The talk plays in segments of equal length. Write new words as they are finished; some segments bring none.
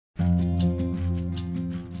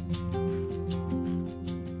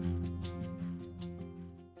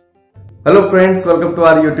Hello friends, welcome to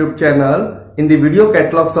our YouTube channel. In the video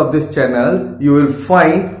catalogs of this channel, you will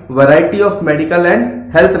find variety of medical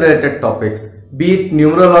and health related topics. Be it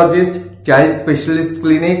numerologist, child specialist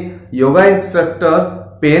clinic, yoga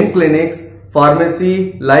instructor, pain clinics,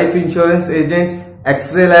 pharmacy, life insurance agents,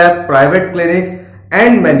 X-ray lab, private clinics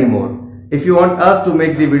and many more. If you want us to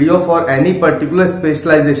make the video for any particular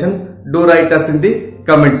specialization, do write us in the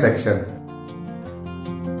comment section.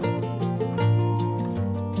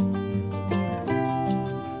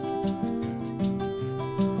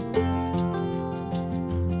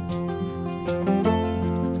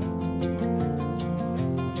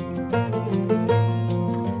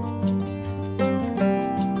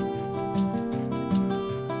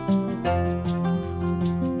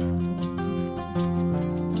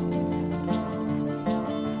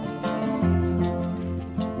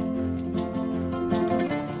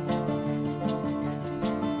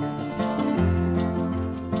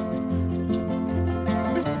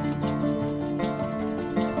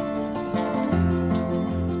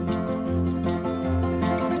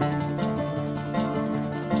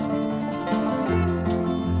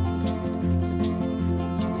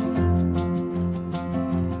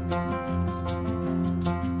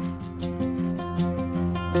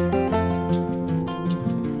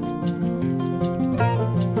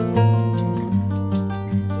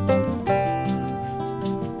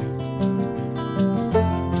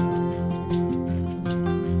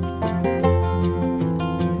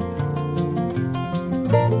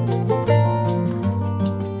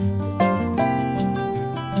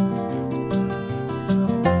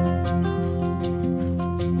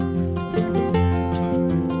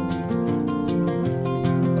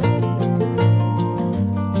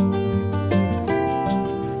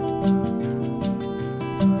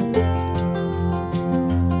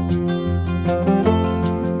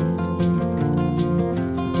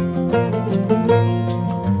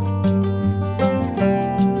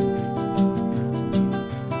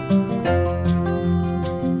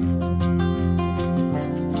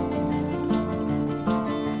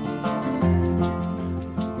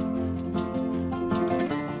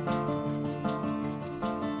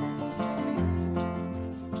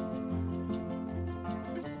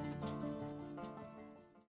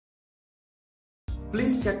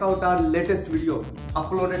 Please check out our latest video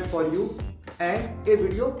uploaded for you and a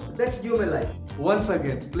video that you may like. Once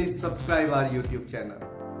again, please subscribe our YouTube channel.